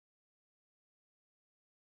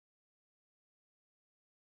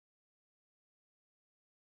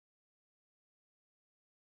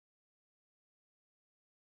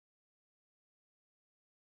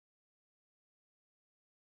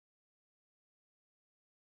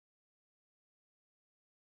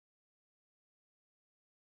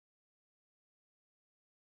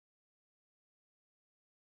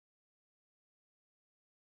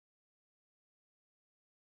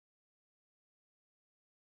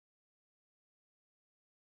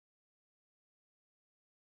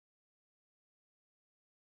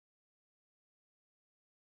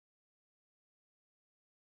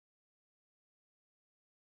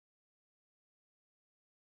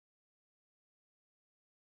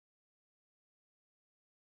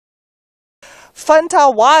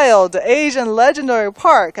Fantawild, the Asian legendary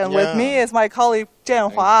park. And with me is my colleague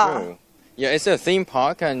Jianhua. Yeah, it's a theme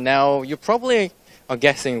park, and now you probably are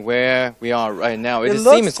guessing where we are right now. It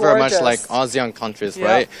seems very much like ASEAN countries,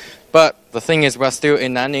 right? But the thing is, we're still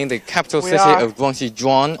in Nanning, the capital city of Guangxi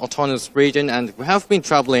Zhuang autonomous region, and we have been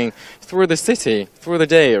traveling through the city, through the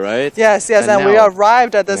day, right? Yes, and now, we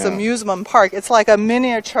arrived at this amusement park. It's like a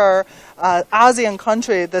miniature ASEAN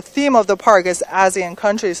country. The theme of the park is ASEAN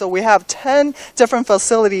country. So we have 10 different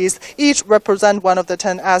facilities, each represent one of the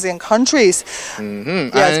 10 ASEAN countries.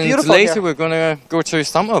 Yeah, it's beautiful later here. We're going to go to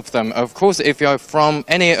some of them. Of course, if you're from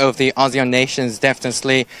any of the ASEAN nations,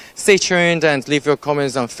 definitely stay tuned and leave your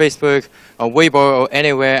comments on Facebook, or Weibo, or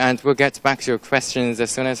anywhere, and we'll get back to your questions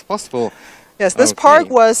as soon as possible. Yes, this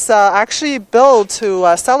park was actually built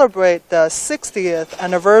to celebrate the 60th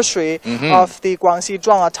anniversary of the Guangxi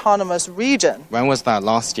Zhuang autonomous region. When was that?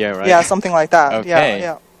 Last year, right? Yeah, something like that. Okay.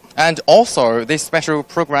 Yeah. And also, this special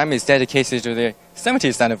program is dedicated to the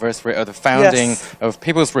 70th anniversary of the founding of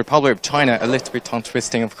People's Republic of China. A little bit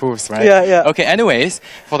tongue-twisting, of course, right? Yeah. Okay, anyways,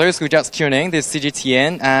 for those who just tuned in, this is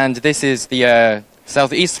CGTN, and this is the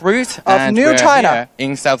southeast route of New China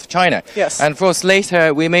in South China. Yes. And of course,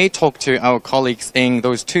 later we may talk to our colleagues in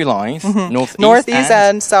those two lines, northeast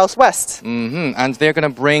and southwest. And they're going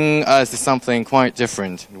to bring us something quite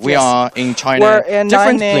different. We are in China, we're in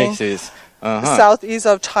different Nanning, places. Southeast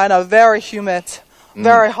of China, very humid,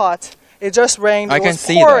 very hot. It just rained. It was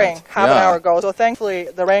pouring half an hour ago. So thankfully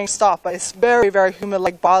the rain stopped, but it's very, very humid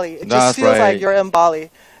like Bali. It just feels like you're in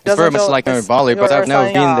Bali. It's very much like in Bali, but I've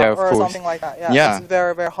never been there, of course. Or something like that. Yeah. It's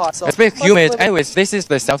very, very hot. So it's a bit humid. Anyways, this is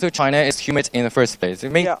the south of China. It's humid in the first place.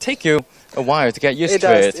 It may take you a while to get used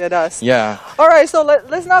to it. It does. Yeah. All right, so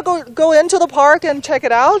let's now go into the park and check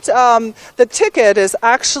it out. The ticket is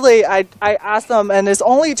actually, I asked them, and it's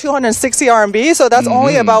only 260 RMB, so that's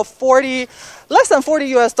only about less than $40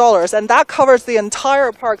 US, and that covers the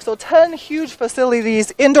entire park. So 10 huge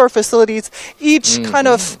facilities, indoor facilities, each kind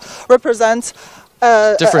of represents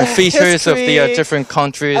different features of the different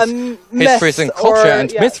countries, histories and culture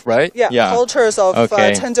and myth, right? Yeah, cultures of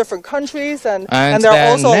 10 different countries, and there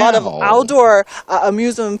are also a lot of outdoor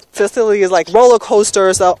amusement facilities like roller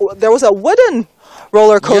coasters. There was a wooden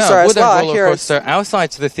roller coaster as well. Roller coaster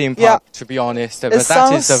outside the theme park, to be honest. But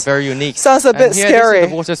that is very unique. Sounds a bit scary. This is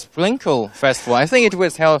the Water Sprinkle Festival. I think it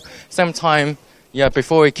was held sometime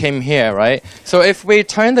before we came here, right? So if we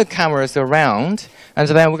turn the cameras around, and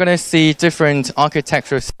then we're going to see different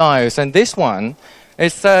architectural styles. And this one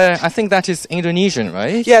is, I think that is Indonesian,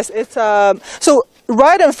 right? Yes, it's so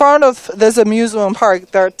right in front of this amusement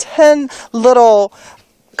park, there are 10 little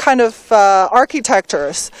kind of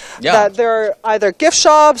architectures that they're either gift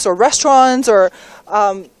shops or restaurants or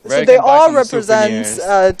so they all represent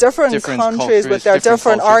different countries with their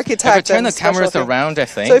different architecture. If you turn the cameras around, I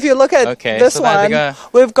think. So if you look at this one,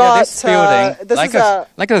 we've got this building, this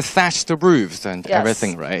like a thatched roofs and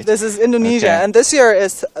everything, right? This is Indonesia, and this year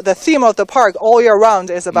is the theme of the park all year round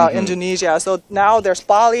is about Indonesia. So now there's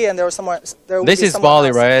Bali, and this is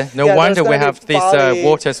Bali, right? No wonder we have this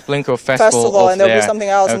Water Sprinkle Festival, and there'll be something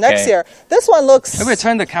else next year. This one looks. If we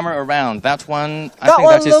turn the camera around, that one, I think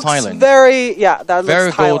that is Thailand.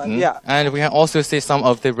 Very golden, and we can also see some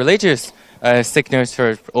of the religious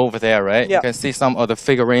signatures over there, right? You can see some of the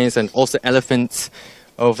figurines and also elephants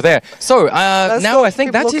over there. So now I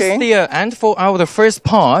think that is the end for the first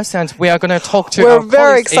part, and we are going to talk to We're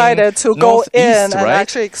very excited to go in and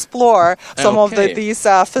actually explore some of these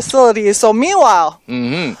facilities. So meanwhile,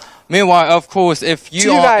 of course, if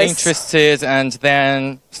you are interested, and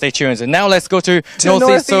then stay tuned. And now let's go to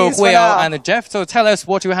Northeast. So Hui and Jeff, so tell us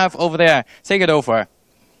what you have over there. Take it over.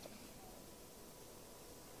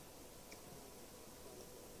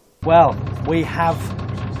 Well, we have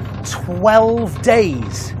 12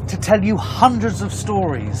 days to tell you hundreds of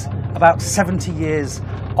stories about 70 years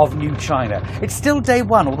of New China. It's still day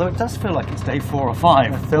one, although it does feel like it's day 4 or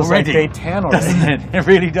 5. It feels already. Like day 10 already. Doesn't it? It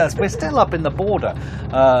really does. We're still up in the border,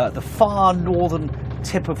 the far northern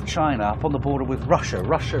tip of China, up on the border with Russia.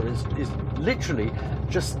 Russia is literally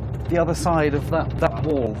just the other side of that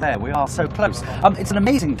wall there. We are so close. It's an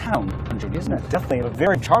amazing town, isn't it? Definitely a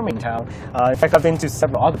very charming town. In fact, I've been to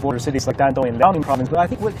several other border cities like Dandong and Liaoning province, but I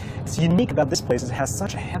think what's unique about this place is it has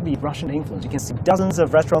such a heavy Russian influence. You can see dozens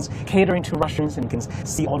of restaurants catering to Russians, and you can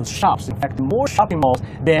see all the shops. In fact, more shopping malls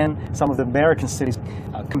than some of the American cities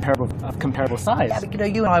comparable size. Yeah,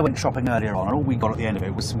 but you and I went shopping earlier on, and all we got at the end of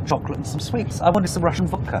it was some chocolate and some sweets. I wanted some Russian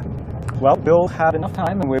vodka. Well, we'll have enough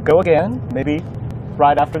time, and we'll go again, maybe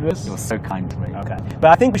right after this. You're so kind to me. Okay, but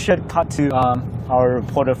I think we should cut to our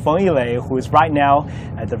reporter Fantawild, who is right now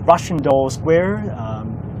at the Russian Doll Square,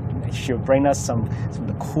 and she'll bring us some of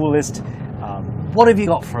the coolest. What have you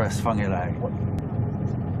got for us, Fantawild?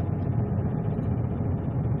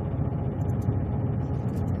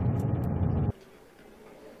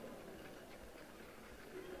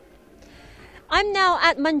 I'm now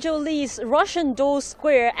at Manzhouli's Russian Door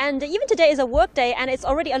Square, and even today is a work day, and it's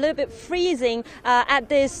already a little bit freezing at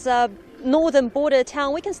this northern border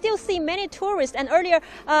town. We can still see many tourists, and earlier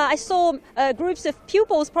I saw groups of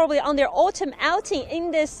pupils probably on their autumn outing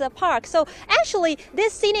in this park. So actually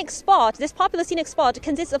this popular scenic spot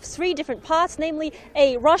consists of 3 different parts, namely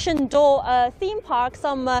a Russian Door theme park,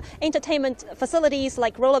 some entertainment facilities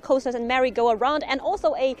like roller coasters and merry-go-round, and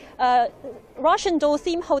also a Russian Door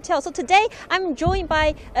theme hotel. So today I'm joined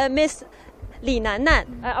by Miss Li Nanning,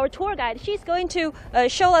 our tour guide. She's going to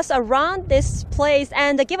show us around this place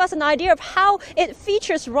and give us an idea of how it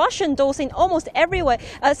features Russian doors in almost everywhere.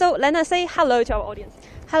 So Lena, say hello to our audience.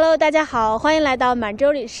 Hello， 大家好，欢迎来到满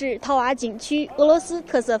洲里市套娃景区俄罗斯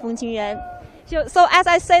特色风情园。So as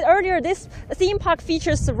I said earlier, this theme park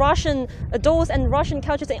features Russian doors and Russian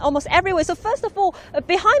cultures in almost everywhere. So first of all,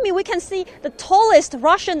 behind me we can see the tallest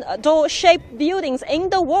Russian door-shaped buildings in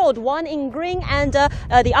the world, one in green and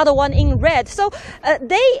the other one in red. So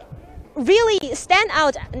they really stand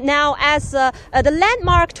out now as the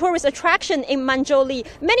landmark tourist attraction in Manzhouli.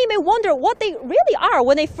 Many may wonder what they really are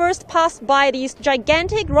when they first pass by these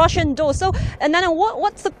gigantic Russian doors. So Nana,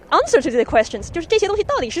 what's the answer to the questions? 就是这些东西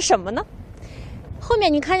到底是什么呢？后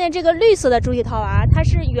面你看见这个绿色的主体套娃，它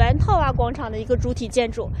是原套娃广场的一个主体建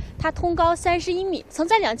筑，它通高31米，曾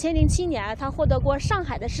在2007年它获得过上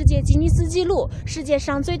海的世界吉尼斯纪录，世界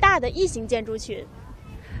上最大的异形建筑群。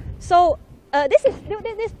So this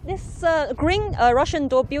green Russian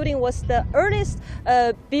door building was the earliest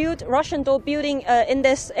built Russian door building in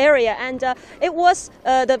this area, and it was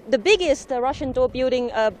the biggest Russian door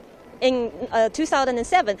building in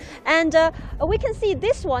 2007, and we can see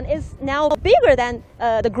this one is now bigger than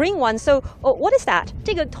the green one. So what is that?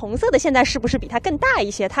 这个红色的现在是不是比它更大一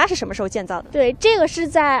些？它是什么时候建造的？对，这个是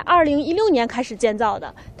在2016年开始建造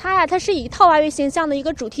的。它是以套娃为形象的一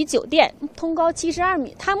个主题酒店，通高72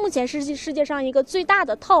米。它目前是世界上一个最大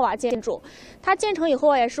的套娃建筑。它建成以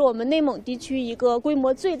后也是我们内蒙地区一个规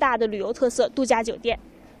模最大的旅游特色度假酒店。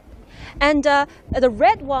And the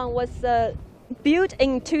red one was built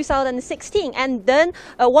in 2016, and then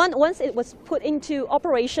once it was put into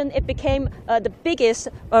operation, it became the biggest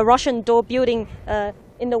Russian door building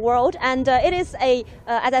in the world, and it is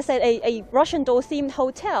as I said, a Russian door themed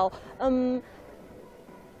hotel.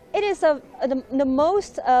 It is the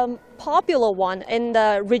most popular one in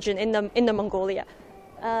the region in the Mongolia.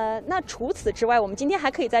 那除此之外，我们今天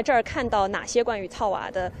还可以在这儿看到哪些关于套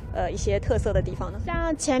娃的一些特色的地方呢？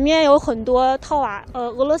像前面有很多套娃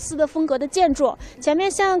俄罗斯的风格的建筑，前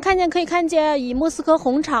面可以看见以莫斯科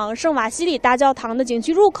红场、圣瓦西里大教堂的景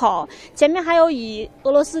区入口，前面还有以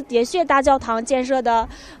俄罗斯喋血大教堂建设的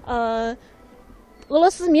俄罗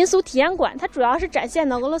斯民俗体验馆，它主要是展现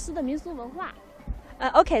的俄罗斯的民俗文化。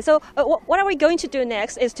Okay, so what are we going to do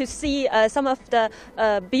next is to see some of the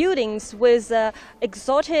buildings with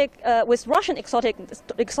with Russian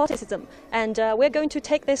exoticism, and we're going to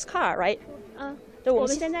take this car, right? 我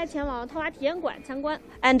们现在前往套娃体验馆参观。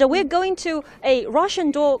And we're going to a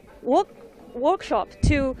Russian door workshop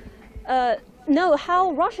to know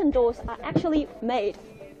how Russian doors are actually made.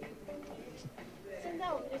 现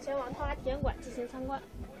在我们就前往套娃体验馆进行参观。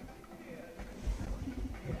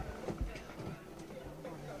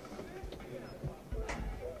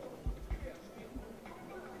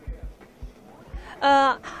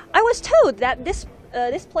I was told that this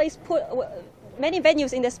place many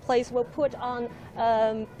venues in this place will put on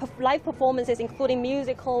live performances, including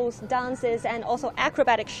musicals, dances, and also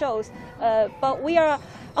acrobatic shows. But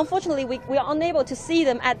unfortunately, we are unable to see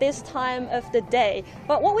them at this time of the day.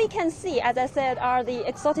 But what we can see, as I said, are the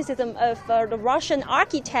exoticism of the Russian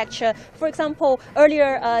architecture. For example,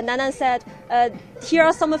 earlier Nanning said, here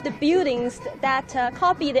are some of the buildings that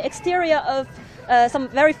copy the exterior of some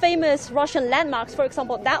very famous Russian landmarks. For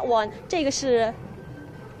example, that one, 这个是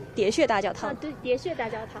喋血大教堂。对，喋血大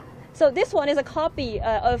教堂。So this one is a copy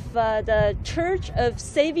of the Church of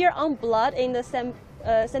Savior on Blood in the St.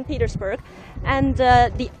 Petersburg, and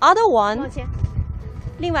the other one. 往前。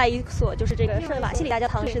另外一所就是这个圣瓦西里大教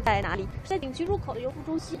堂是在哪里？在景区入口的游服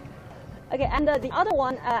中心。Okay, and the other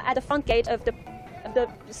one at the front gate of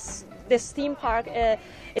this theme park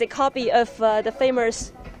is a copy of the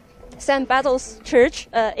famous St. Basil's Church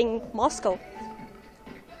in Moscow.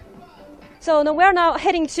 So now we're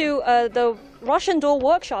heading to the Russian doll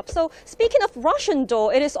workshop. So speaking of Russian doll,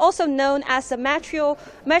 it is also known as the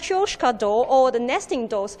matryoshka doll or the nesting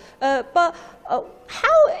dolls. But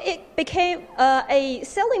how it became a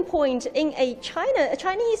selling point in a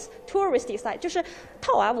Chinese touristy site， 就是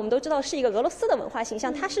套娃，我们都知道是一个俄罗斯的文化形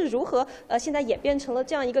象，它是如何现在演变成了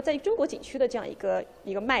这样一个在中国景区的这样一个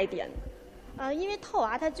卖点。因为套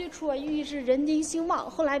娃它最初寓意是人丁兴旺，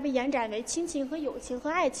后来被延展为亲情和友情和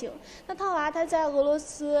爱情。那套娃它在俄罗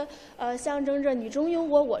斯象征着你中有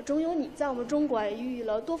我，我中有你，在我们中国也寓意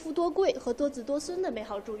了多富多贵和多子多孙的美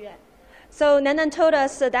好祝愿。So Nanning told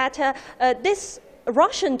us that this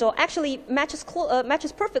Russian doll actually matches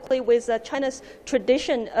perfectly with China's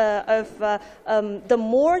tradition of the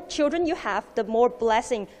more children you have, the more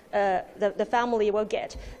blessing the family will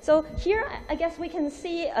get. So here, I guess we can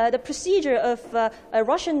see the procedure of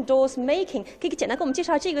Russian dolls making. 可以简单给我们介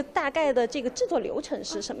绍这个大概的这个制作流程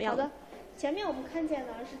是什么样的？前面我们看见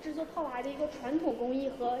呢是制作套娃的一个传统工艺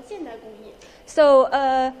和现代工艺。So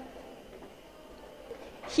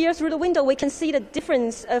here through the window, we can see the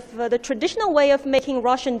difference of the traditional way of making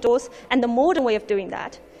Russian dolls and the modern way of doing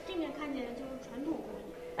that.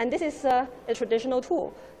 And this is a traditional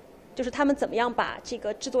tool. 就是他们怎么样把这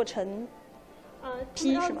个制作成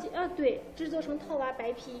皮是吗？对，制作成套娃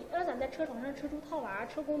白皮。要想在车床上车出套娃，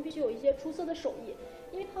车工必须有一些出色的手艺。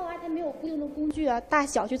因为套娃它没有固定的工具大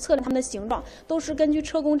小去测量它们的形状，都是根据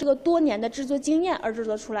车工这个多年的制作经验而制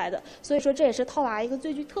作出来的。所以说这也是套娃一个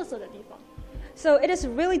最具特色的地方。So it is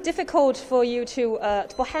really difficult for you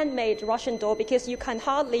for handmade Russian doll because you can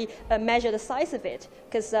hardly measure the size of it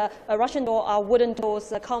because Russian doll are wooden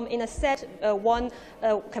dolls come in a set, one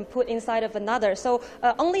can put inside of another. So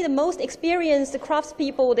only the most experienced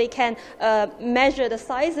craftspeople they can measure the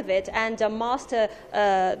size of it and master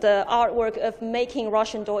the artwork of making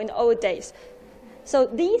Russian doll in the old days. So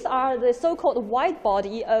these are the so-called white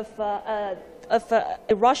body of a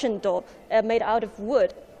Russian doll made out of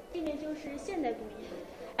wood.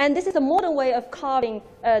 And this is a modern way of carving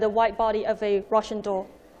the white body of a Russian doll.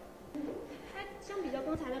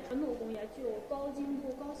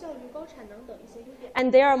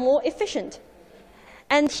 And they are more efficient.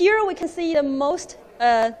 And here we can see the most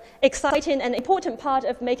exciting and important part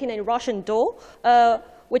of making a Russian doll,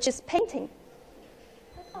 which is painting.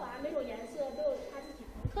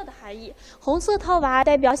 的含义，红色套娃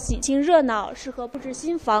代表喜庆热闹，适合布置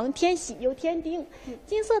新房，添喜又添丁；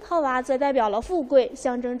金色套娃则代表了富贵，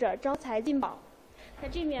象征着招财进宝。在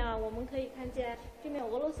这面我们可以看见，这面有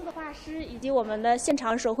俄罗斯的画师以及我们的现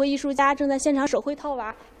场手绘艺术家正在现场手绘套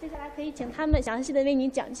娃。接下来可以请他们详细的为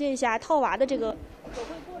您讲解一下套娃的这个手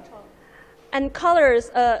绘过程。And colors,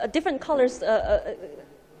 different colors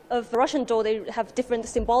of Russian doll, they have different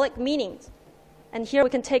symbolic meanings. And here we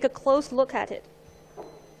can take a close look at it.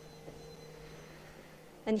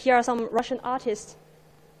 And here are some Russian artists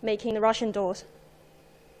making the Russian dolls.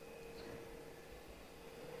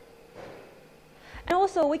 And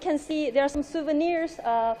also we can see there are some souvenirs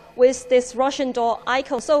with this Russian doll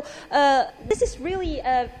icon. So this is really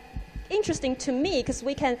interesting to me because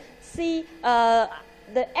we can see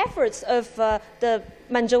the efforts of the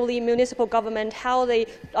Manzhouli municipal government, how they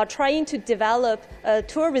are trying to develop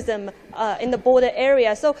tourism in the border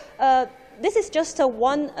area. So this is just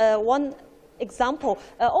one example.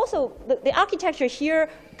 Also, the architecture here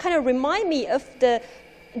kind of remind me of the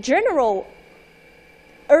general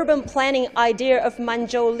urban planning idea of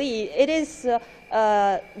Manzhouli. It is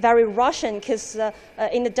very Russian because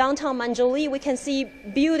in the downtown Manzhouli we can see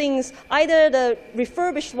buildings, either the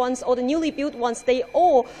refurbished ones or the newly built ones, they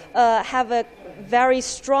all have a very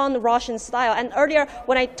strong Russian style. And earlier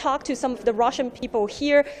when I talked to some of the Russian people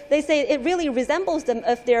here, they say it really resembles them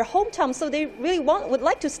of their hometown, so they really would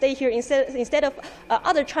like to stay here instead of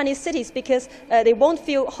other Chinese cities because they won't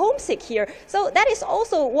feel homesick here. So that is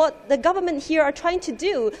also what the government here are trying to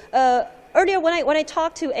do. Earlier, when I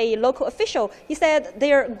talked to a local official, he said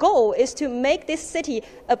their goal is to make this city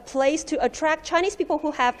a place to attract Chinese people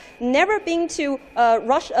who have never been to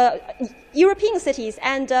European cities,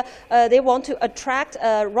 and they want to attract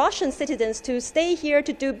Russian citizens to stay here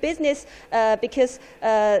to do business because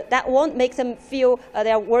that won't make them feel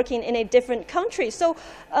they are working in a different country. So.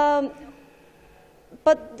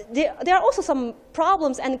 But there are also some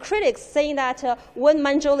problems and critics saying that when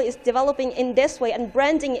Manzhouli is developing in this way and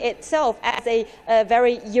branding itself as a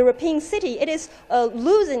very European city, it is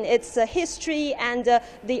losing its history and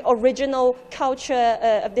the original culture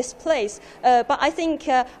of this place. But I think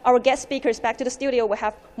our guest speakers back to the studio will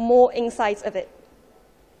have more insights of it.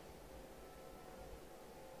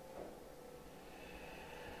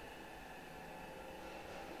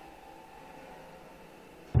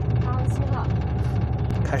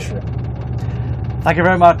 Thank you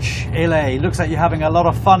very much, Ile. Looks like you're having a lot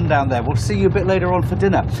of fun down there. We'll see you a bit later on for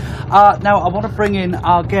dinner. Now, I want to bring in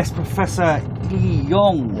our guest, Professor Yi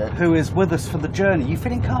Yong, who is with us for the journey. You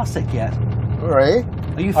feeling car sick yet? Right?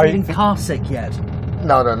 Are you feeling car sick yet?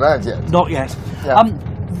 No, not yet. Not yet. Yeah.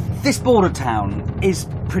 This border town is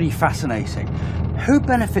pretty fascinating. Who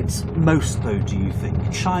benefits most, though, do you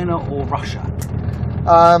think? China or Russia?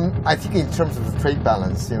 I think in terms of the trade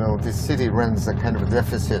balance, this city runs a kind of a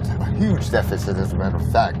deficit, a huge deficit as a matter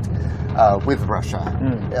of fact, with Russia.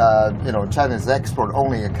 China's export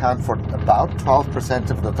only account for about 12%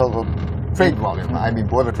 of the total trade volume,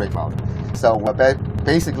 border trade volume. So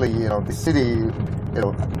basically, the city,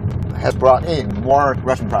 has brought in more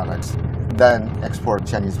Russian products than export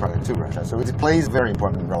Chinese products to Russia. So it plays a very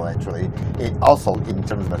important role, actually. It also, in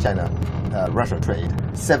terms of the China-Russia trade,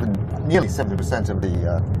 nearly 70% of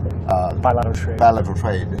the bilateral trade,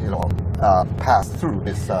 pass through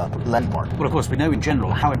this landmark. Well, of course, we know in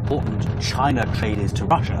general how important China trade is to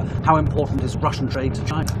Russia. How important is Russian trade to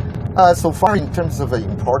China? So far, in terms of the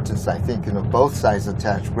importance, I think both sides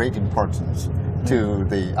attach great importance to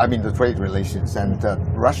the trade relations, and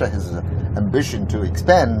Russia has an ambition to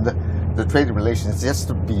expand the trade relations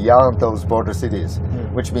just beyond those border cities,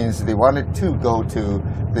 which means they wanted to go to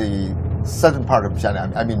the southern part of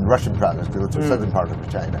China. Russian products go to the southern part of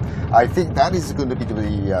China. I think that is going to be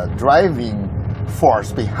the driving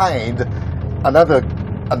force behind another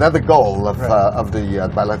goal of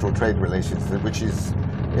the bilateral trade relations, which is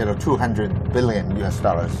 $200 billion US.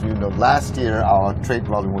 Last year our trade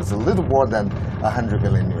volume was a little more than $100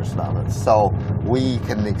 billion US. So we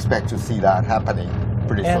can expect to see that happening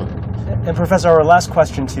pretty soon. And Professor, our last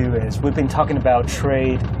question to you is: we've been talking about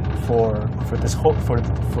trade for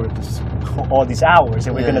all these hours,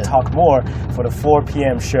 and we're going to talk more for the 4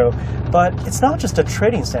 p.m. show. But it's not just a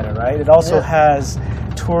trading center, right? It also has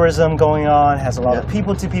tourism going on, has a lot of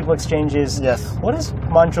people-to-people exchanges. Yes. What is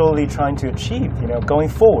Manzhouli trying to achieve, going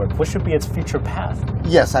forward? What should be its future path?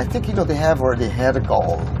 Yes, I think, they have already had a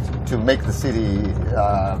goal to make the city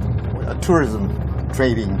a tourism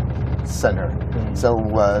trading center. So,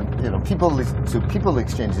 people-to-people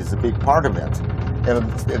exchange is a big part of it.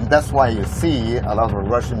 And that's why you see a lot of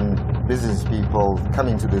Russian business people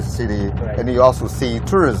coming to this city, and you also see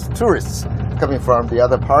tourists coming from the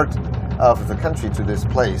other part of the country to this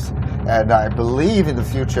place. And I believe in the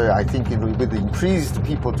future, I think with the increased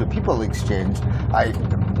people-to-people exchange,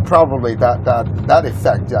 probably that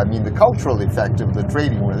effect, the cultural effect of the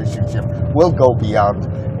trading relationship will go beyond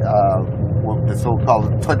the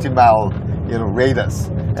so-called 20-mile radius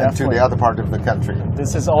and to the other part of the country.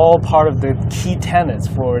 This is all part of the key tenets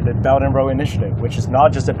for the Belt and Road Initiative, which is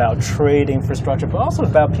not just about trade infrastructure, but also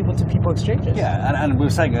about people-to-people exchanges. Yeah, and we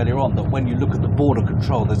were saying earlier on that when you look at the border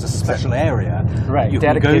control, there's a special area you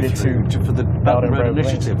dedicated can go for the Belt and Road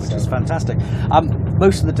Initiative, which is fantastic.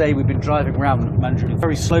 Most of the day we've been driving around Manzhouli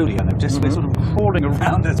very slowly, I noticed. We're sort of crawling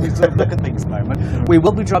around as we sort of look at things at the moment. We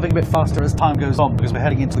will be driving a bit faster as time goes on because we're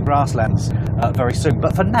heading into the grasslands very soon.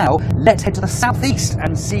 But for now, let's head to the southeast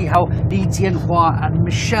and see how Li Jianhua and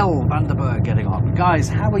Michelle Vanderberg are getting on. Guys,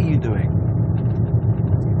 how are you doing?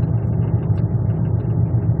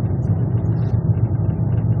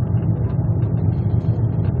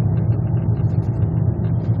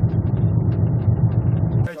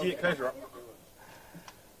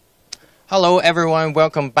 Hello everyone,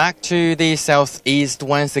 welcome back to the southeast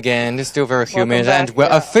once again. It's still very humid and we're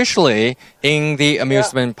officially in the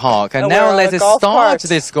amusement park. And now let's start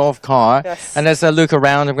this golf cart and let's look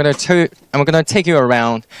around. I'm going to take you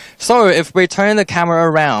around. So if we turn the camera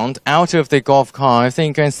around out of the golf cart, I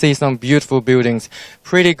think you can see some beautiful buildings,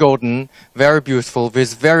 pretty golden, very beautiful,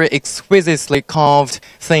 with very exquisitely carved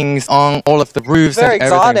things on all of the roofs and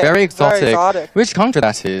everything. Very exotic. Which country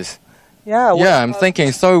that is? Yeah, I'm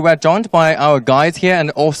thinking. So we're joined by our guides here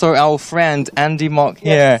and also our friend Andy Mock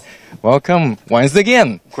here. Welcome once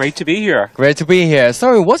again. Great to be here. Great to be here.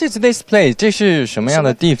 So what is this place? 这是什么样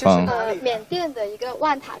的地方？缅甸的一个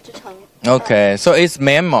万塔之城。Okay, so it's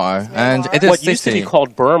Myanmar and it is what used to be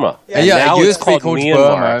called Burma. Yeah, it used to be called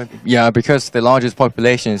Burma. Yeah, because the largest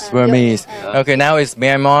population is Burmese. Okay, now it's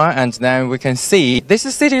Myanmar, and then we can see this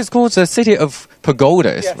city is called the City of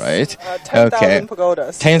Pagodas, right? 10,000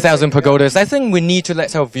 pagodas. 10,000 pagodas. I think we need to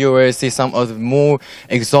let our viewers see some of the more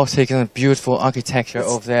exotic and beautiful architecture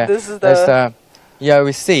over there. This is the...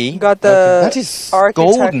 we see. Got the that is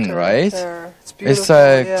golden, right? It's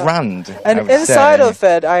grand. And inside of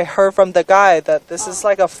it, I heard from the guy that this is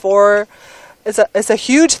like it's a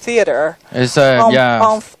huge theater. It's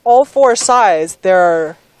on all four sides, there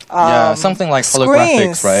are something like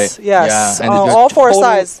holographics, right? Yes, and all four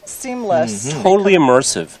sides, seamless. Totally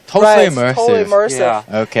immersive. Totally immersive. Totally immersive.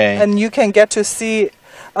 Yeah. Okay. And you can get to see.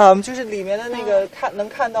 就是里面的那个能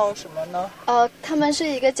看到什么呢？他们是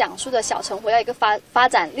一个讲述的小城回到一个发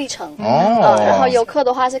展历程。然后游客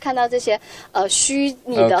的话是看到这些虚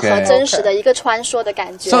拟的和真实的一个穿梭的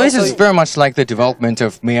感觉。So it is very much like the development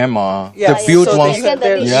of Myanmar. Yeah, the build once, you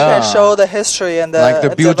can show the history and the like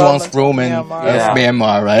the build once Roman of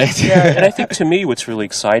Myanmar, right? And I think to me what's really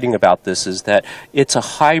exciting about this is that it's a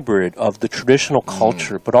hybrid of the traditional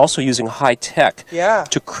culture, but also using high tech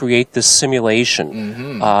to create this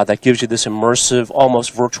simulation. That gives you this immersive,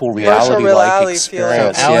 almost virtual reality-like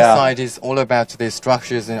experience. So outside is all about the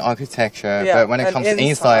structures and architecture, but when it comes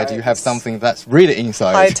inside, you have something that's really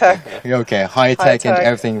inside. High tech. Okay, high tech and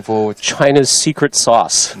everything involved. China's secret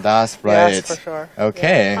sauce. That's right. Yes, for sure.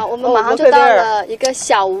 Okay. 好，我们马上就到了一个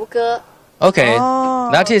小吴哥。Okay,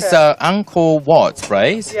 that is Angkor Wat,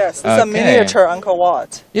 right? Yes, it's a miniature Angkor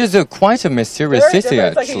Wat. It's quite a mysterious city,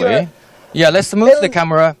 actually. Yeah, let's move the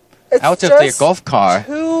camera out of the golf car.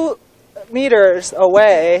 2 meters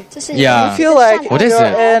away. Yeah. You feel like what is you're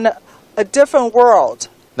it? in a different world.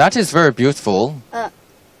 That is very beautiful.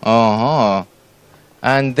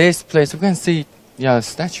 And this place, we can see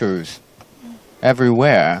statues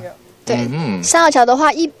everywhere. 对，三号桥的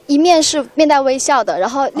话，一面是面带微笑的，然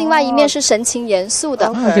后另外一面是神情严肃的。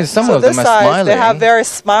Okay, some So of them this are side, they smiling. have very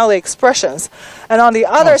smiley expressions, and on the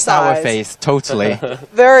other Sour side, face, totally.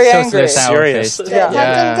 very Totally angry. sour face. 对，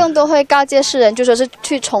他更多会告诫世人，就说是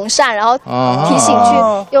去从善，然后提醒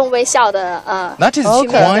去用微笑的That is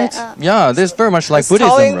quite, this is very much like Buddhism,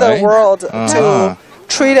 Telling the right? world to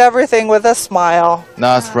treat everything with a smile.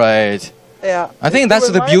 That's right. Yeah. I think that's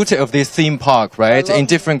the beauty of this theme park, right? In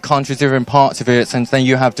different countries, different parts of it, and then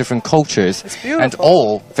you have different cultures. It's beautiful. And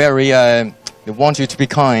all very, they want you to be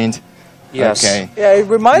kind. Yes. Okay. Yeah, it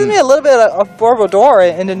reminds me a little bit of Borobudur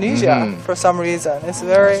in Indonesia for some reason. It's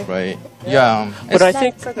very... That's right. Yeah. But I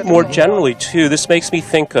think more generally, too, this makes me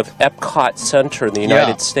think of Epcot Center in the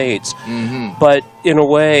United States. But in a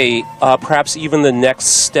way, perhaps even the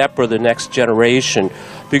next step or the next generation,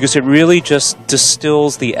 because it really just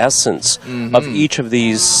distills the essence of each of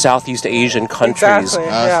these Southeast Asian countries. Exactly,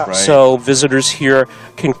 yeah. So visitors here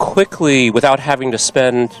can quickly, without having to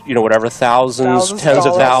spend, whatever thousands, tens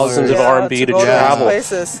of thousands of RMB to travel,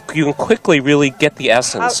 you can quickly really get the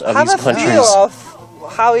essence of these countries. Have a feel of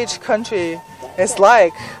how each country is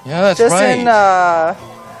like. Yeah, that's just right. in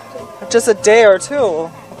just a day or two.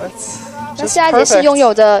 It's 那现在也是拥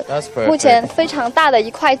有着目前非常大的一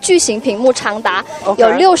块巨型屏幕，长达有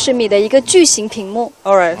60米的一个巨型屏幕。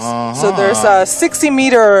All right, so there's a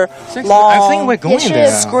 60-meter long. I think we're going there.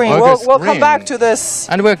 Screen. We'll come back to this.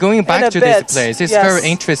 And we're going back to this place. It's Yes. very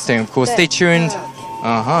interesting. Of course, stay tuned.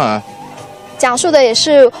 讲述的也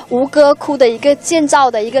是吴哥窟的一个建造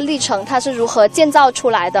的一个历程，它是如何建造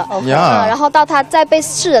出来的，然后到它再被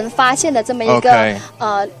世人发现的这么一个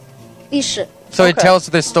历史。So it tells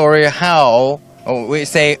the story how we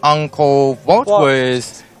say Angkor Wat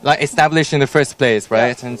was like established in the first place,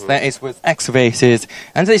 right? And then it was excavated,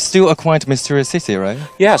 and it's still a quite mysterious city, right?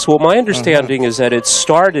 Yes. Well, my understanding is that it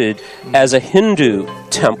started as a Hindu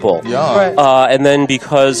temple, and then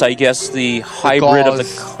because I guess the hybrid of the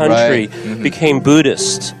country became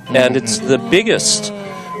Buddhist, and it's the biggest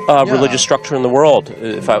religious structure in the world,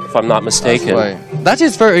 if I'm not mistaken. Right. That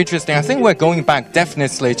is very interesting. I think we're going back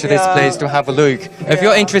definitely to this place to have a look. If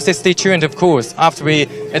you're interested, stay tuned, of course, after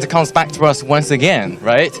it comes back to us once again,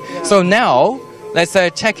 right? So now, let's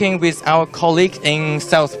check in with our colleague in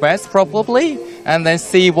Southwest, probably, and then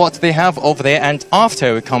see what they have over there. And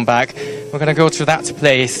after we come back, we're going to go to that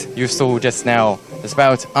place you saw just now. It's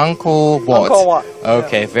about Angkor Wat. Angkor Wat.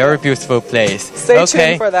 Okay, very beautiful place. Stay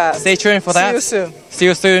tuned for that. Stay tuned for that. See you soon. See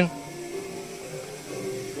you soon.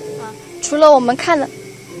 除了我们看了。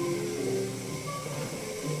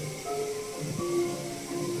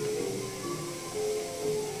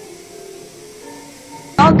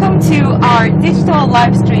Welcome to our digital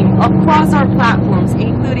live stream across our platforms,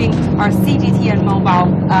 including our CGTN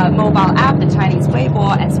mobile app, the Chinese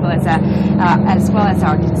Weibo, as well as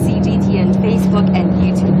our CGTN Facebook and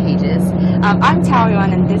YouTube pages. I'm Tao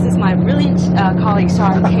Yuan, and this is my brilliant colleague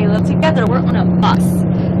Sean and Caleb. Together, we're on a bus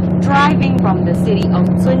driving from the city of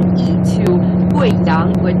Zunyi to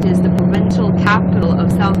Guiyang, which is the provincial capital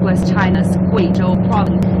of southwest China's Guizhou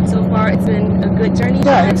province. So far, it's been a good journey.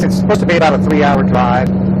 Yeah, it's supposed to be about a 3-hour drive,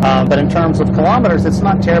 but in terms of kilometers, it's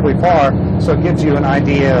not terribly far, so it gives you an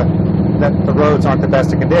idea that the roads aren't the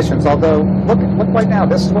best of conditions. Although, look right now,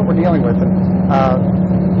 this is what we're dealing with.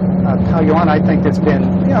 And, Taoyuan, I think it's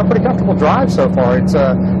been a pretty comfortable drive so far. It's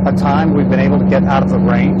a time we've been able to get out of the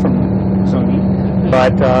rain from Zuni,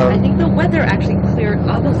 but I think the weather actually cleared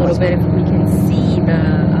up a little bit. If we can see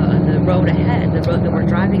the road ahead, the road that we're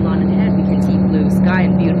driving on ahead, we can see blue sky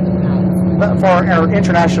and beautiful clouds. For our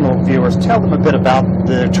international viewers, tell them a bit about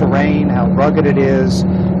the terrain, how rugged it is,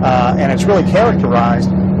 and it's really characterized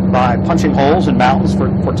by punching holes in mountains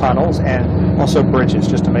for tunnels and also bridges,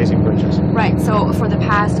 just amazing bridges. Right, so for the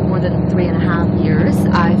past more than 3.5 years,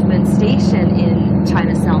 I've been stationed in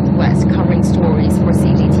China Southwest covering stories for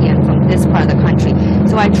CGTN from this part of the country.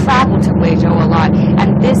 So I travel to Guizhou a lot,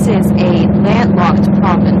 and this is a landlocked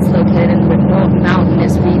province located in a remote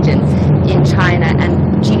mountainous region in China,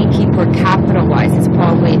 and GDP per capita wise is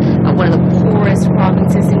probably one of the poorest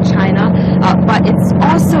provinces in China, but it's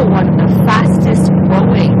also one of the fastest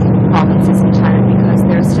growing provinces in China because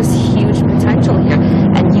there's just huge potential here.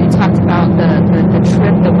 And you talked about the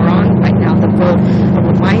trip that we're on right now, the road. A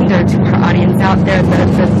reminder to our audience out there,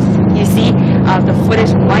 you see the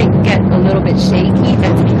footage might get a little bit shaky.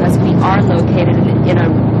 That's because we are located in a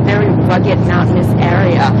very rugged mountainous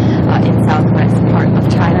area in southwest part of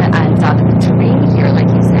China, and the terrain here, like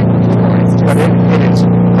you said before, is just... But it is a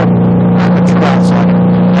true outsider.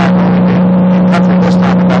 I've only been in country this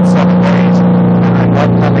time about 7 days, and I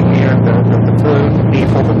love coming here, the food, the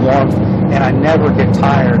people, the warmth, and I never get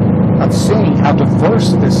tired of seeing how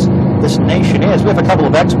diverse this nation is. We have a couple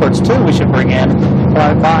of experts too we should bring in to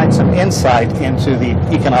provide some insight into the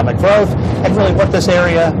economic growth and really what this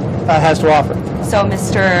area has to offer. So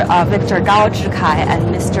Mr. Victor Gao Zhikai and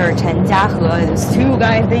Mr. Chen Jiahe, those two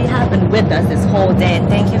guys, they have been with us this whole day, and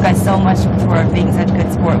thank you guys so much for being such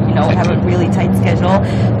good sport. We know we have a really tight schedule,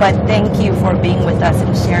 but thank you for being with us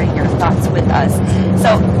and sharing your thoughts with us.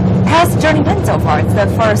 So how's the journey been so far? It's the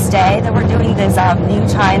first day that we're doing this New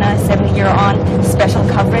China 70-year-on special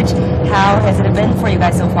coverage. How has it been for you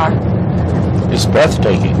guys so far? It's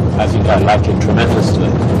breathtaking. I think I like it tremendously.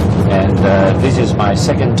 And this is my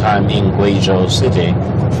second time in Guizhou City,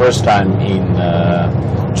 first time in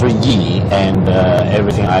Zhuyi, and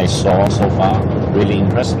everything I saw so far really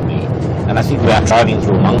impressed me. And I think we are driving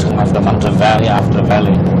through mountain after mountain, valley after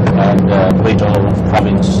valley, and Guizhou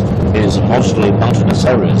province is mostly mountainous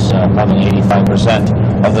areas. More than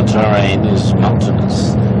 85% of the terrain is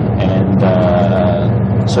mountainous. And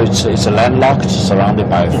so it's landlocked, surrounded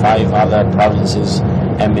by 5 other provinces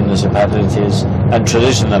and municipalities, and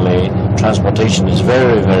traditionally transportation is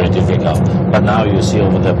very, very difficult. But now you see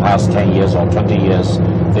over the past 10 years or 20 years,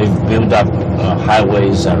 they've built up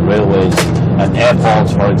highways and railways and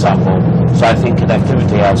airports, for example. So I think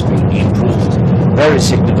connectivity has been improved very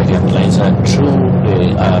significantly. It's a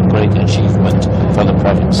truly great achievement for the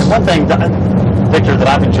province. And one thing, Victor, that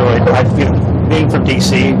I've enjoyed, being from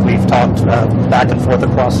DC, we've talked back and forth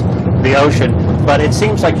across the ocean, but it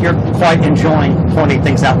seems like you're quite enjoying pointing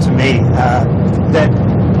things out to me that,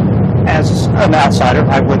 as an outsider,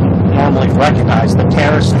 I wouldn't normally recognize. The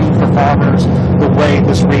terracing for farmers, the way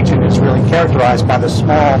this region is really characterized by the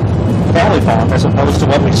small family farm as opposed to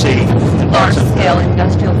what we see in large-scale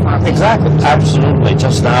industrial farming. Exactly. Absolutely.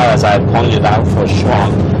 Just now, as I pointed out for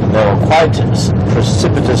Zhuang, there were quite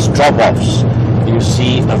precipitous drop-offs. You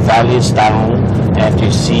see valleys down, and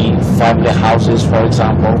you see family houses, for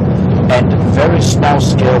example, and very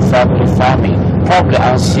small-scale family farming, probably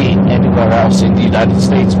unseen anywhere else in the United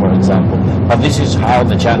States, for example. But this is how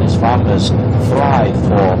the Chinese farmers thrive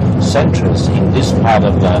for centuries in this part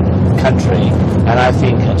of the country. And I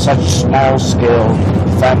think such small-scale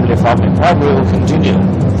family farming probably will continue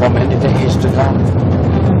for many decades to come.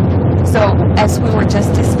 So, as we were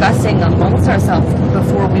just discussing amongst ourselves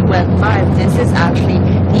before we went live, this is actually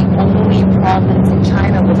the only province in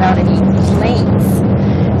China without any plains.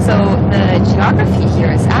 So the geography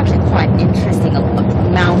here is actually quite interesting.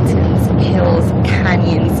 Mountains, hills,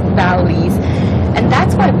 canyons, valleys. And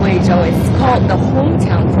that's why Guizhou is called the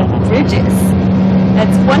hometown for bridges.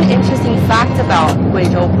 That's one interesting fact about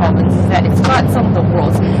Guizhou province, is that it's got some of the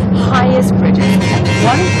world's highest bridges. And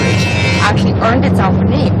one bridge actually earned its own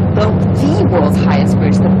name, the world's highest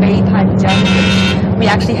bridge, the Beipanjiang Bridge. We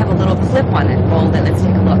actually have a little clip on it. Roll it. Let's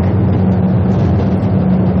take a look.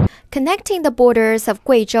 Connecting the borders of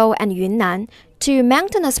Guizhou and Yunnan to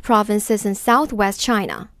mountainous provinces in southwest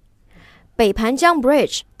China. Beipanjiang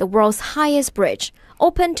Bridge, the world's highest bridge,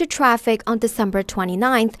 opened to traffic on December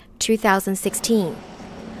 29, 2016.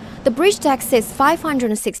 The bridge deck sits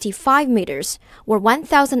 565 meters, or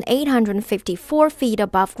 1,854 feet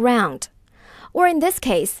above ground, or in this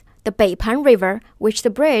case, the Beipan River, which the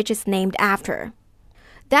bridge is named after.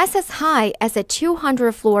 That's as high as a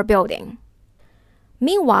 200-floor building.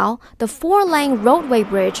 Meanwhile, the 4-lane roadway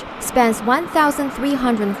bridge spans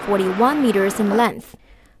 1,341 meters in length.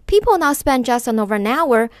 People now spend just over an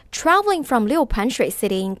hour traveling from Liupanshui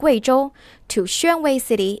City in Guizhou to Xuanwei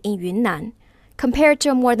City in Yunnan, compared to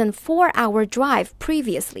a more than 4-hour drive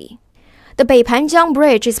previously. The Beipanjiang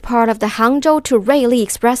Bridge is part of the Hangzhou to Ruili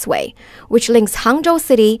Expressway, which links Hangzhou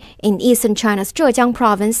City in eastern China's Zhejiang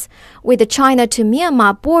province with the China to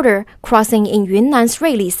Myanmar border crossing in Yunnan's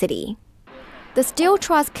Ruili City. The steel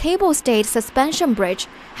truss cable-stayed suspension bridge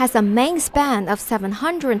has a main span of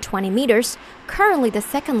 720 meters, currently the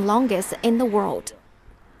second longest in the world.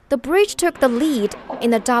 The bridge took the lead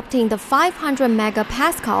in adopting the 500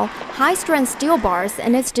 megapascal high-strength steel bars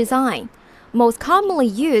in its design, most commonly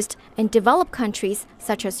used in developed countries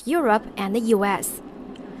such as Europe and the US.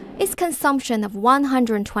 Its consumption of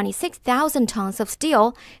 126,000 tons of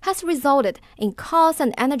steel has resulted in cost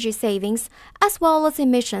and energy savings as well as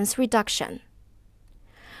emissions reduction.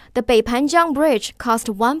 The Beipanjiang Bridge cost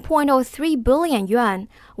 1.03 billion yuan,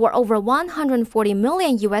 or over $140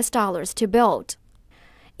 million to build.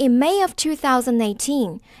 In May of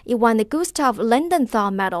 2018, it won the Gustav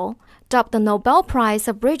Lindenthal Medal, dubbed the Nobel Prize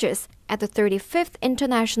of Bridges at the 35th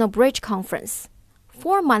International Bridge Conference.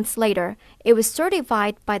 4 months later, it was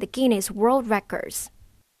certified by the Guinness World Records.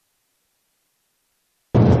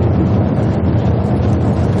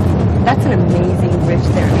 That's an amazing bridge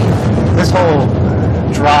there. This whole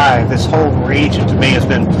drive, this whole region to me has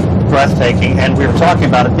been breathtaking, and we were talking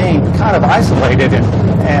about it being kind of isolated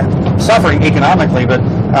and suffering economically, but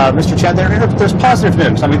Mr. Chen, there's positive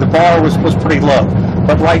news. I mean, the bar was pretty low,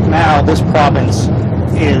 but right now this province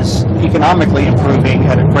is economically improving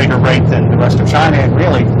at a greater rate than the rest of China and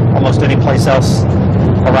really almost any place else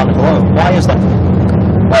around the globe. Why is that?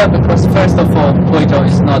 Well, because first of all, Guizhou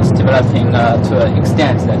is not developing to an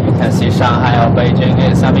extent that you can see Shanghai or Beijing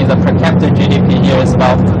is. I mean, the per capita GDP here is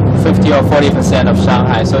about 50 or 40% of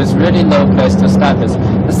Shanghai, so it's really no place to start with.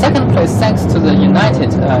 The second place, thanks to the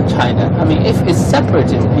united China, I mean, if it's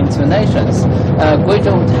separated into nations,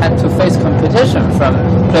 Guizhou would have to face competition from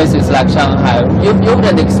places like Shanghai. You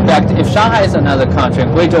wouldn't expect, if Shanghai is another country,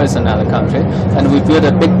 Guizhou is another country, and we build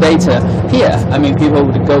a big data here, I mean, people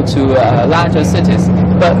would go to larger cities.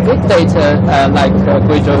 But big data, like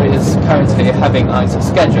Guizhou is currently having on its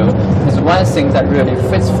schedule, is one thing that really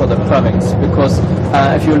fits for the province. Because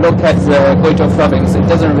if you look at the Guizhou province, it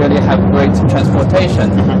doesn't really have great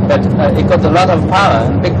transportation, but it got a lot of power,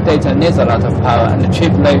 and big data needs a lot of power and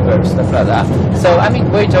cheap labor, stuff like that. So I mean,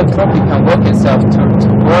 Guizhou probably can work itself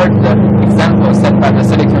toward the example set by the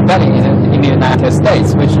Silicon Valley in the United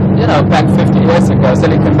States, which, you know, back 50 years ago,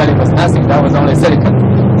 Silicon Valley was nothing. That was only silicon.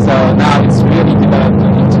 So now it's really developed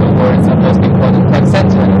into the world's most important tech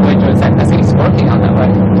center, and Guizhou is, I think, it's working on that way.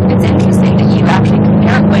 It's interesting that you actually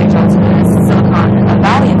compare Guizhou to the Silicon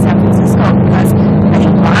Valley in San Francisco, because I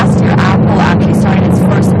think last year Apple actually started its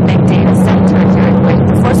first big data center here in Guizhou,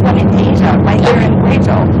 the first one in Asia, right here in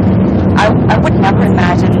Guizhou. I would never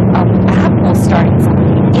imagine Apple starting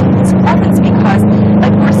something in this province, because,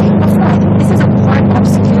 like we were saying before, this is a quite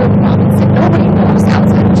obscure province that nobody knows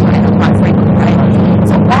outside of China, quite frankly, right?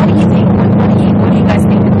 So why do you think, what do you guys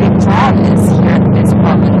think the big draw is here in this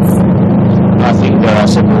province? I think there are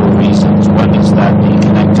several reasons. One is that the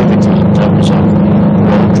connectivity in terms of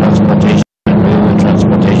road transportation and railway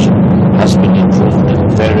transportation has been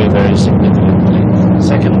improved very, very significantly.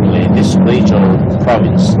 Secondly, this Guizhou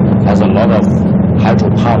province has a lot of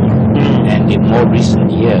hydropower, and in more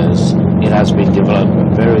recent years, it has been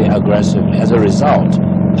developed very aggressively. As a result,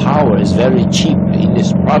 power is very cheap in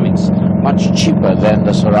this province, much cheaper than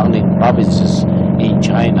the surrounding provinces in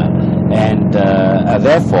China. And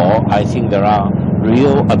therefore, I think there are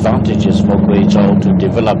real advantages for Guizhou to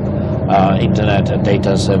develop internet and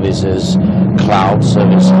data services, cloud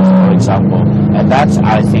services, for example. And that's,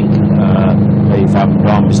 I think, if I'm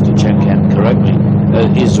wrong, Mr. Chen can correct me,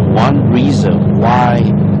 is one reason why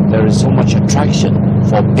there is so much attraction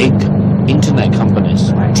for big internet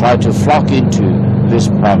companies try to flock into this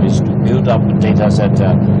province to build up a data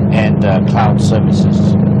center and cloud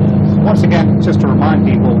services. Once again, just to remind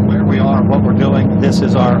people where we are and what we're doing, this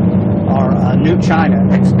is our new China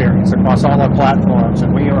experience across all our platforms,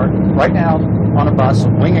 and we are right now on a bus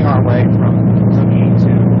winging our way from Yi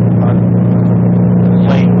to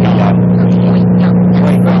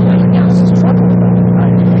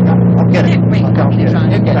I'll get it.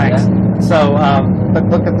 Thanks. So, but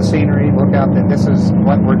look at the scenery, look out there. This is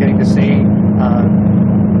what we're getting to see.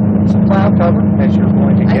 Some cloud cover as you're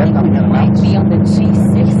going to get. I think we might be on the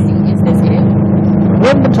G60. Is this it? We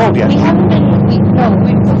haven't been told yet. We haven't been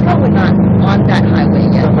We're probably not on that highway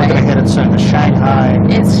yet. We're going to hit it soon. The Shanghai.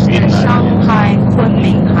 It's the Shanghai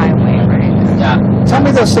Kunming Highway, right? Yeah. Tell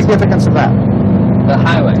me the significance of that. The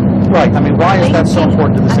highway. Right. I mean, why is that so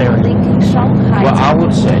important to this area? Well, I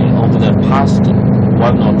would say over the past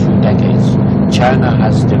 1 or 2 decades, China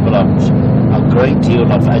has developed a great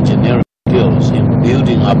deal of engineering skills in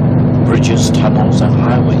building up bridges, tunnels, and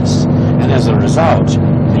highways. And as a result,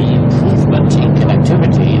 the improvement in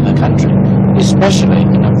connectivity in the country, especially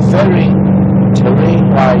in a very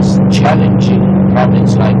terrain-wise challenging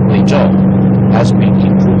province like Guangzhou, has been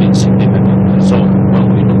improving significantly. So when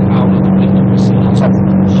we look out of the window, we see lots of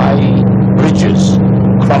high bridges,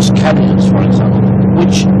 cross canyons, for example,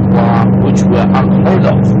 which were unheard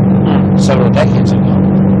of several decades ago.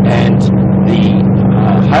 And the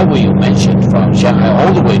highway you mentioned from Shanghai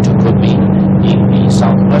all the way to Kunming in the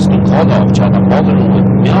southwestern corner of China, bordering with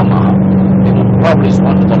Myanmar, probably is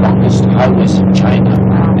one of the longest highways in China,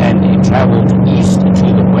 and it traveled east to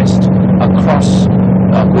the west across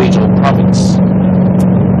Guizhou province.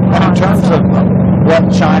 In terms of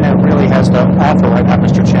what China really has to offer right now,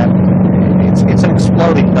 Mr. Chen, it's an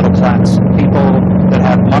exploding middle class, people that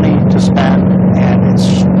have money to spend, and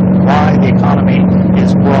it's why the economy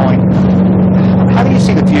is growing. How do you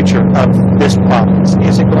see the future of this province?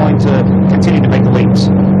 Is it going to continue to make leaps?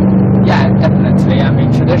 Yeah, definitely. I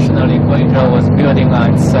mean, traditionally, Guizhou was building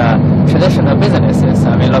on its traditional businesses.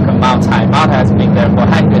 I mean, look at Maotai. Maotai has been there for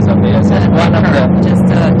hundreds of years. It's one of the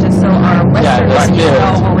just so our Western listeners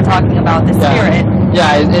know what we're talking about, the spirit.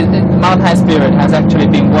 Yeah, Maotai spirit has actually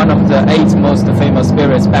been one of the 8 most famous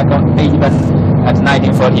spirits back on even at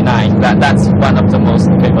 1949. That's one of the most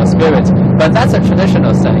famous spirits. But that's a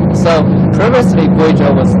traditional setting. So previously,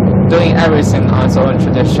 Guizhou was doing everything on its own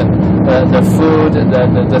tradition. The food,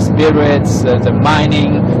 the spirits, the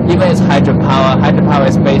mining, even its hydropower. Hydropower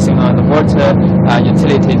is based on the water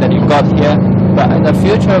utility that you got here. But in the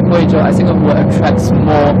future, Guizhou, I think, will attract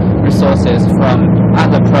more resources from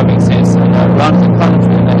other provinces around the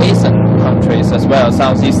country, the ASEAN countries as well,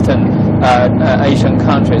 Southeastern Asian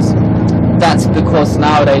countries. That's because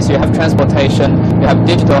nowadays you have transportation, you have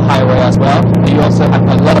digital highway as well, and you also have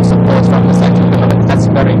a lot of support from the central government. That's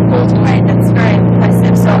very important. Right, that's very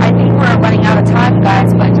impressive. So I think we're running out of time,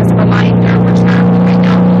 guys, but just a reminder, we're traveling right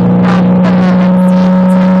now.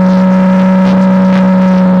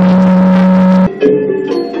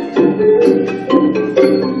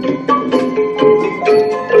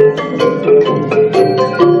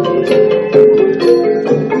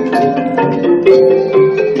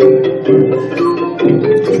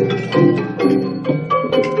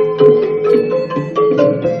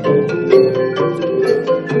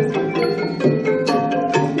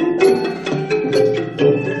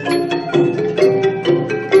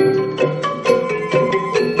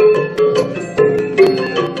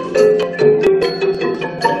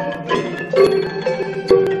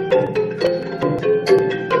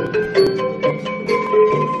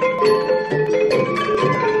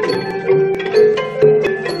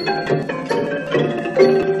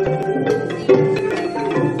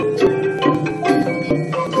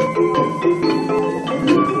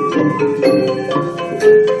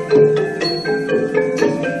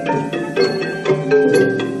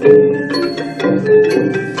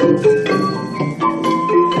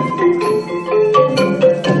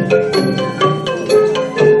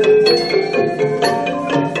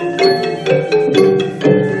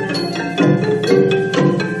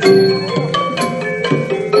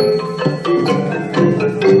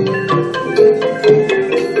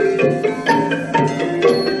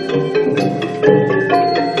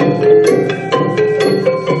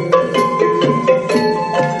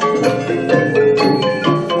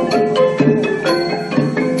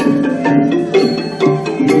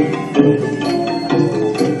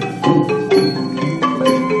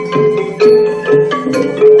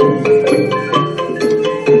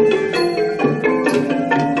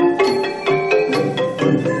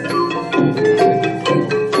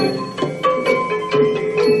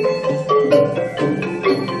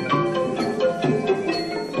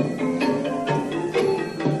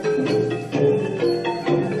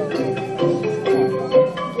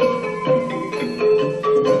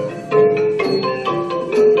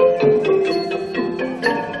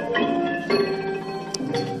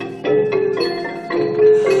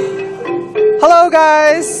 Hello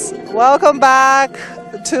guys, welcome back.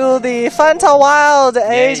 to the Fantawild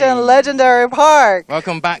Asian Legendary Park.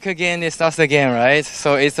 Welcome back again. It's us again, right?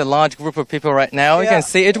 So it's a large group of people right now. You can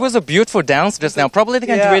see it was a beautiful dance just now. Probably they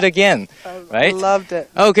can do it again, right? I loved it.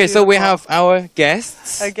 Okay, so we have our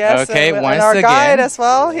guests. Okay, once and our again. guide as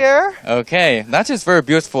well here. Okay, that is very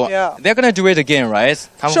beautiful. Yeah. They're going to do it again, right?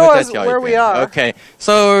 Show us where we are. Okay,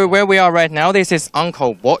 so where we are right now, this is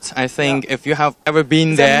Angkor Wat. I think if you have ever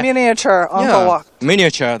been there. It's a miniature Angkor Wat.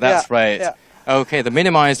 Miniature, that's right. Yeah. Okay, the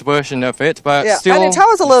minimized version of it, but still. And tell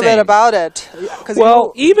us a little bit about it.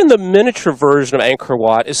 Well, even the miniature version of Angkor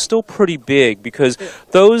Wat is still pretty big because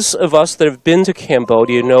those of us that have been to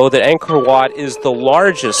Cambodia know that Angkor Wat is the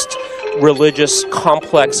largest religious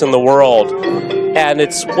complex in the world. And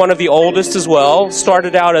it's one of the oldest as well.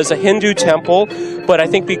 Started out as a Hindu temple, but I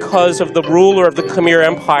think because of the ruler of the Khmer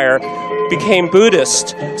Empire, became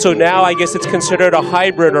Buddhist. So now I guess it's considered a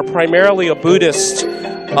hybrid or primarily a Buddhist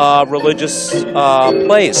religious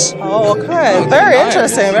place. Oh, okay. Very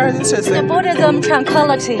interesting. Very interesting. The Buddhism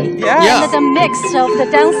tranquility. Yeah. And the mix of the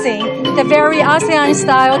dancing, the very ASEAN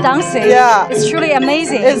style dancing. Yeah. It's truly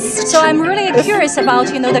amazing. So I'm really curious about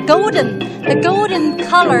the golden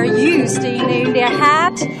color used in their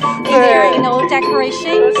hat, in their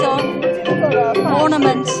decoration, so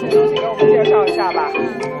ornaments.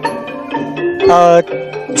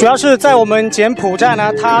 主要是在我们柬埔寨呢，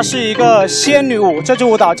它是一个仙女舞，这支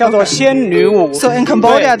舞蹈叫做仙女舞。So in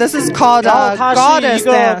Cambodia, this is called goddess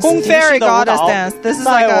dance, fairy goddess dance. This is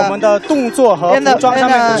like 在我们的动作和服装上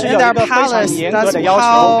面都是有一个非常严格的要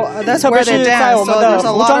求，特别是在我们的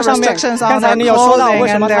服装上面。刚才你有说到为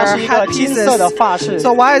什么它是一个金色的发饰？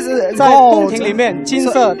 So why is it 在宫廷里面，金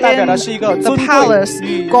色代表的是一个尊贵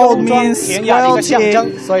与优庄典雅的一个象征，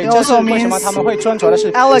所以这是为什么他们会穿着的是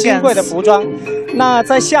金贵的服装。那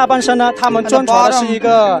在下半身呢，他们穿着的是一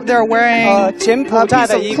个柬埔寨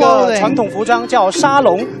的一个传统服装，叫沙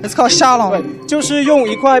龙。It's called 沙龙。对，就是用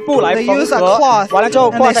一块布来缝合，完了之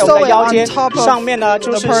后挂在我们的腰间，上面呢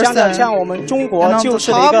就是像我们中国旧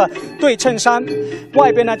式的一个对称衫，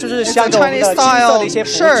外边呢就是镶着我们的金色的一些服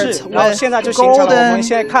饰，然后现在就形成了我们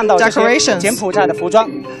现在看到这些柬埔寨的服装。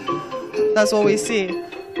That's what we see.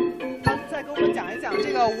 再给我们讲一讲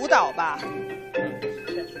这个舞蹈吧。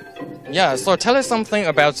 Yeah, so tell us something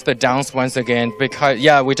about the dance once again, because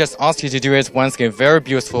we just asked you to do it once again. Very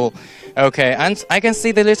beautiful. Okay, and I can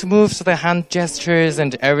see the little moves, the hand gestures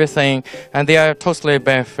and everything, and they are totally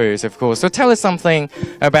barefoot, of course. So tell us something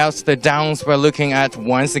about the dance we're looking at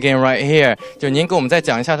once again right here. 就您给我们再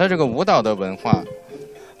讲一下它这个舞蹈的文化。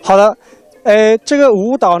好的。 这个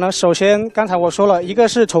舞蹈呢，首先刚才我说了一个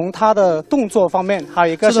是从它的动作方面，还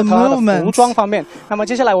有一个是它的服装方面。那么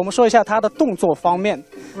接下来我们说一下它的动作方面。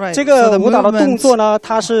这个舞蹈的动作呢，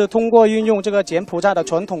它是通过运用这个柬埔寨的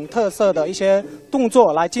传统特色的一些动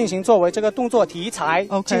作来进行作为这个动作题材，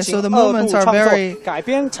进行2度创作，改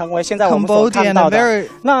编成为现在我们所看到的。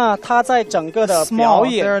那它在整个的表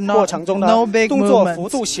演过程中呢，动作幅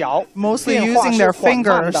度小，变化是缓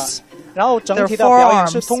慢的。 然后整体的表演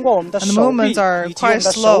是通过我们的手臂以及我们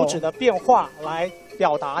的手指的变化来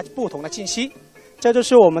表达不同的信息，这就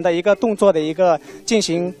是我们的一个动作的一个进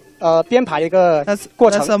行编排一个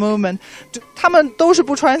过程。That's a movement. 他们都是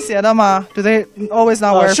不穿鞋的吗 ？Do they always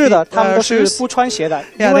not wear shoes? 是的，他们都是不穿鞋的。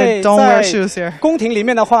因为在宫廷里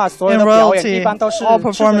面的话，所有的表演一般都是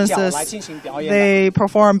赤着脚来进行表演的。 They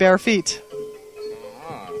perform bare feet.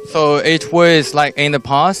 So it was like in the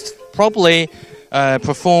past, probably.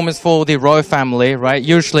 Performance for the royal family, right?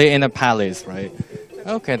 Usually in a palace, right?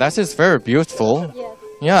 Okay, that is very beautiful.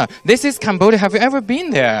 Yeah, this is Cambodia. Have you ever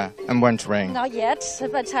been there? I'm wondering. Not yet,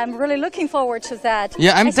 but I'm really looking forward to that.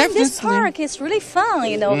 Yeah, I think this park is really fun,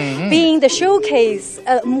 being the showcase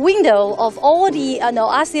window of all the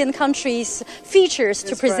ASEAN countries' features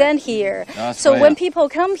to present here. So when people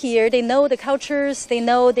come here, they know the cultures, they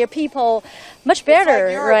know their people much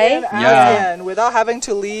better, right? Yeah, without having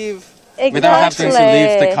to leave. Exactly. Without having to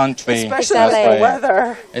leave the country. Especially with the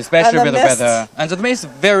weather. Especially with the weather. And the mist is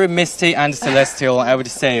very misty and celestial, I would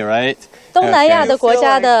say, right? 东南亚的国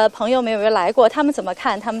家的朋友们有没有来过？他们怎么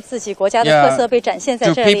看他们自己国家的特色被展现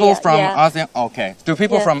在这里 Do people from ASEAN? Okay. Do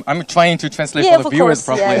people from? I'm trying to translate for the viewers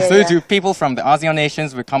properly. So do people from the ASEAN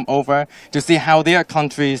nations will come over to see how their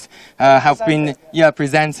countries have been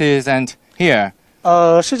presented and here?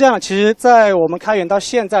 是这样，其实，在我们开园到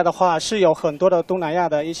现在的话，是有很多的东南亚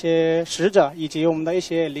的一些使者以及我们的一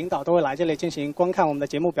些领导都会来这里进行观看我们的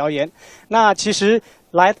节目表演。那其实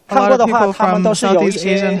来看过的话，他们都是有一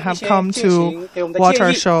些进行给我们的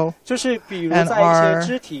建议，就是比如在一些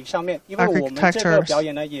肢体上面，因为我们这个表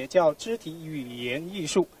演呢也叫肢体语言艺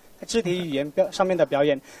术，肢体语言上面的表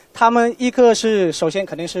演，他们一个是首先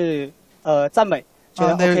肯定是赞美。觉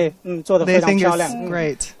得 OK， 做得非常漂亮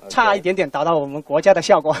 ，great， 差一点点达到我们国家的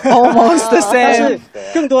效果 ，almost the same， 但是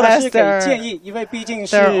更多的是给建议，因为毕竟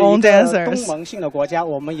是一个东盟性的国家，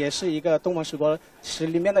我们也是一个东盟10国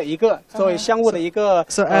里面的一个，作为相互的一个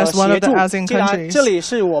协助。既然这里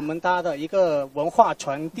是我们大的一个文化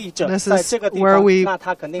传递者，在这个地方，那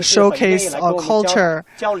他肯定是很愿意来跟我们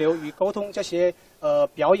交流与沟通这些。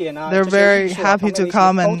They're very happy to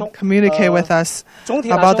come and communicate with us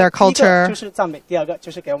about their culture.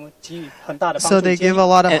 So they give a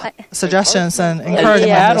lot of suggestions and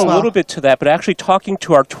encouragement add as a well. little bit to that, but actually talking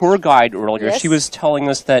to our tour guide earlier, she was telling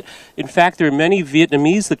us that, in fact, there are many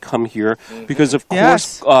Vietnamese that come here because, of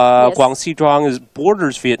course, Guangxi Zhuang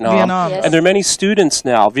borders Vietnam. And there are many students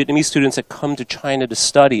now, Vietnamese students, that come to China to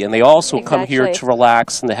study, and they also come here to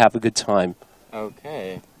relax and to have a good time.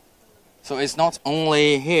 Okay. So it's not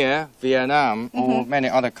only here, Vietnam, or many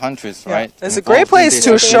other countries, right? It's a great place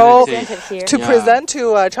to show, to present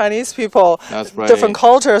to Chinese people different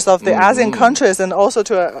cultures of the ASEAN countries, and also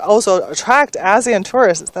to attract ASEAN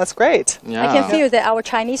tourists. That's great. I can feel that our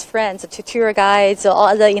Chinese friends, tour guides, or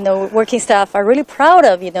other working staff are really proud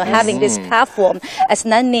of having this platform, as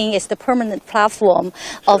Nanning is the permanent platform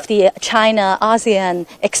of the China ASEAN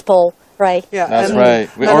Expo. Right. Yeah, that's right.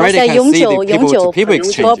 We already can see the people-to-people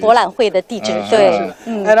exchanges.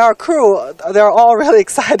 And our crew, they're all really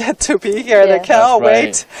excited to be here. They cannot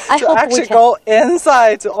wait to actually go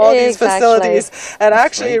inside to all these facilities and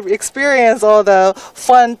actually experience all the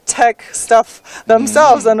fun tech stuff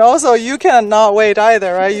themselves. And also, you cannot wait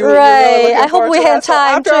either, right? Right. I hope we have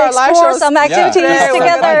time to explore some activities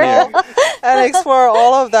together and explore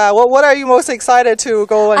all of that. What are you most excited to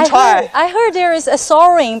go and try? I heard there is a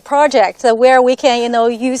soaring project where we can,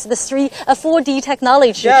 use the 4D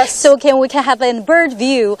technology. So we can have a bird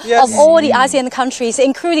view of all the ASEAN countries,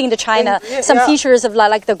 including the China. Some features of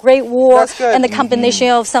like the Great Wall and the combination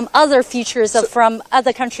of some other features from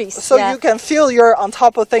other countries. So you can feel you're on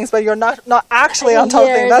top of things, but you're not actually on top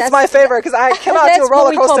of things. That's my favorite because I cannot do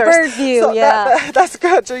roller coasters. That's what we call bird view. So that's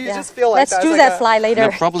good. So you just feel like Let's do that fly later. No,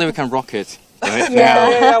 probably we can rock it. Right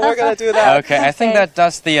yeah, we're gonna do that. Okay, I think that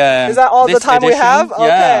does the. Is that all the time we have?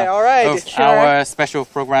 Okay, all right. Of our special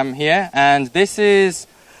program here, and this is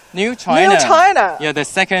New China. New China. Yeah, the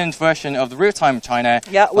second version of the real-time China.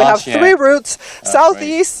 Yeah, we have 3 routes: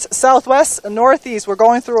 southeast, southwest, and northeast. We're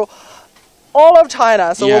going through all of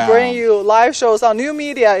China, so we'll bring you live shows on new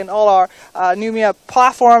media in all our new media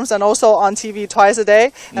platforms, and also on TV twice a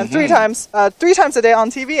day, and 3 times a day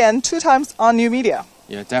on TV, and 2 times on new media.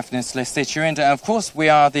 Yeah, definitely stay tuned. And of course, we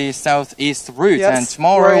are the southeast route, and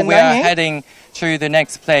tomorrow we are heading to the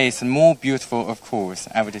next place, and more beautiful, of course,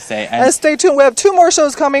 I would say. And stay tuned. We have 2 more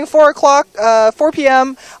shows coming: 4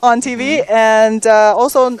 p.m. on TV, and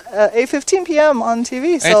also 8:15 p.m. on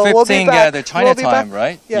TV. So we'll be back. The China time,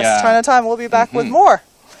 right? Yes, China time. We'll be back with more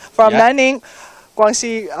from Nanning,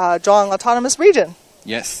 Guangxi Zhuang Autonomous Region.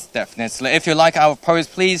 Yes, definitely. If you like our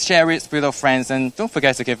post, please share it with your friends, and don't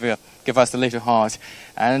forget to give us a little heart.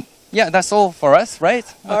 And yeah, that's all for us, right?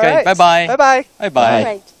 Okay, bye-bye. Bye-bye.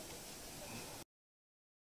 Bye-bye.